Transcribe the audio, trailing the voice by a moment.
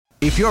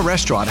If your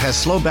restaurant has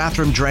slow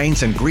bathroom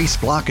drains and grease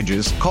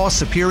blockages, call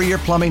Superior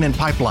Plumbing and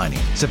Pipelining.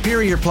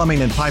 Superior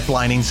Plumbing and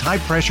Pipelining's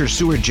high-pressure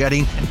sewer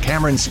jetting and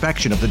camera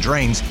inspection of the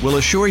drains will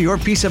assure your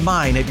peace of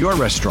mind at your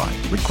restaurant.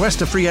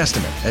 Request a free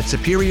estimate at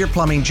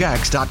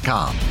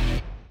SuperiorPlumbingJax.com.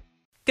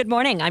 Good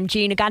morning. I'm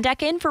Gina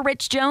Gondek in for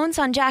Rich Jones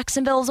on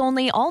Jacksonville's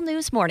only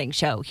all-news morning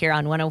show here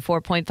on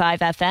 104.5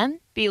 FM.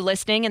 Be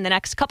listening in the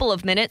next couple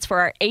of minutes for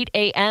our 8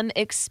 a.m.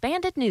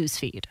 expanded news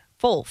feed.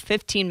 Full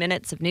 15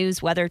 minutes of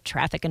news, weather,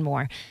 traffic, and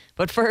more.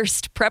 But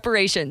first,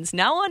 preparations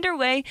now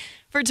underway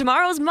for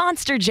tomorrow's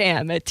Monster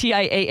Jam at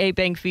TIAA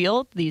Bank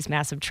Field. These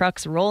massive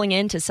trucks rolling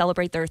in to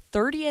celebrate their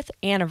 30th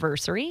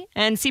anniversary.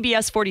 And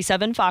CBS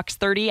 47, Fox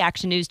 30,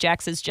 Action News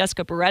Jax's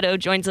Jessica Barretto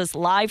joins us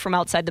live from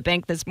outside the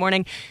bank this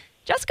morning.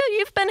 Jessica,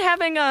 you've been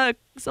having a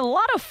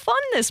lot of fun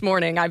this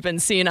morning, I've been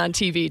seeing on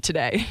TV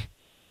today.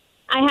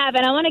 I have,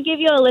 and I want to give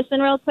you a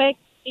listen real quick.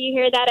 Do you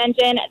hear that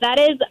engine? That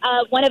is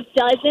one of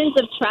dozens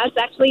of trucks,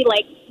 actually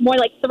more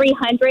like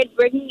 300,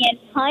 bringing in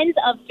tons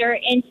of dirt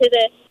into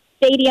the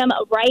stadium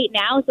right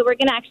now. So we're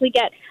going to actually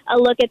get a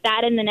look at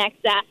that in the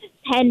next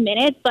 10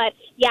 minutes. But,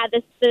 yeah,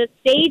 the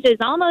stage is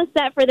almost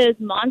set for those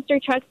monster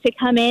trucks to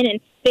come in and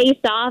face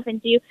off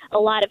and do a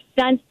lot of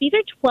stunts. These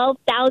are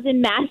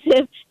 12,000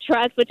 massive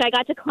trucks, which I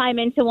got to climb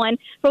into one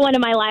for one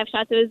of my live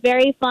shots. It was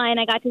very fun.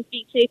 I got to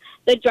speak to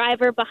the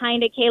driver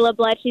behind it, Kayla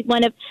Blood. She's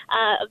one of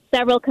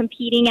several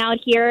competing out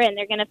here, and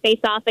they're going to face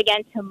off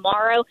again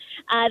tomorrow.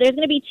 There's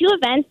going to be two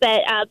events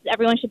that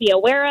everyone should be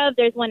aware of.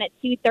 There's one at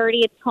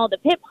 2:30. It's called the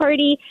Pit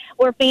Party,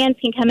 where fans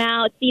can come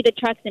out, see the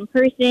trucks in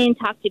person,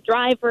 talk to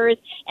drivers.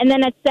 And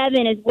then at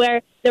 7 is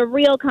where the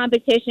real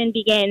competition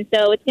begins.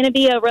 So it's going to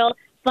be a real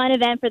fun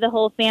event for the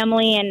whole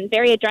family and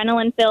very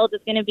adrenaline filled.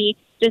 It's going to be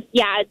just,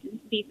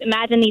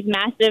 imagine these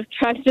massive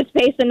trucks just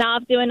facing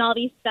off, doing all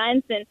these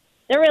stunts, and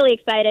they're really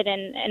excited,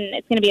 and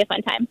it's going to be a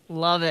fun time.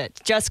 Love it.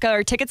 Jessica,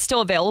 are tickets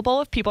still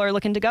available if people are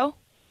looking to go?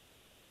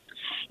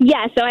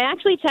 Yeah, so I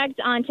actually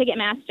checked on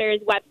Ticketmaster's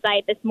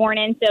website this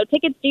morning. So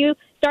tickets do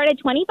start at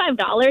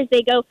 $25.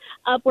 They go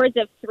upwards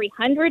of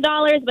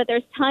 $300, but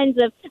there's tons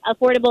of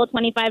affordable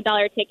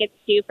 $25 tickets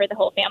too for the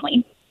whole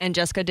family. And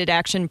Jessica, did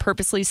Action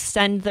purposely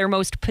send their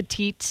most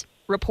petite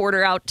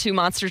reporter out to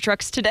monster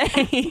trucks today?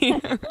 It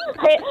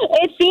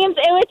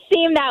would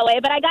seem that way,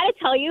 but I got to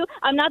tell you,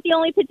 I'm not the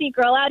only petite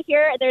girl out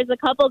here. There's a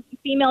couple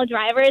female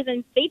drivers,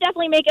 and they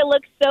definitely make it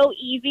look so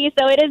easy,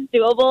 so it is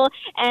doable,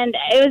 and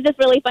it was just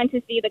really fun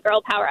to see the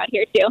girl power out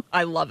here, too.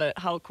 I love it.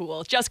 How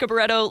cool. Jessica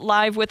Barretto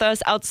live with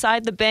us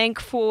outside the bank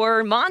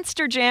for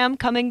Monster Jam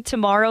coming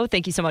tomorrow.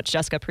 Thank you so much,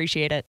 Jessica.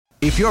 Appreciate it.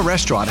 If your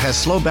restaurant has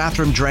slow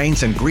bathroom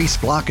drains and grease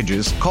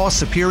blockages, call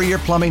Superior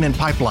Plumbing and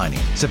Pipelining.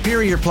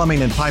 Superior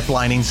Plumbing and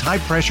Pipelining's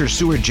high-pressure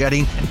sewer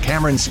jetting and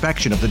camera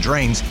inspection of the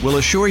drains will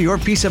assure your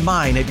peace of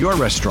mind at your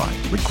restaurant.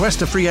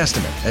 Request a free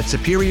estimate at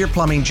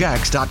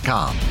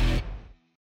SuperiorPlumbingJax.com.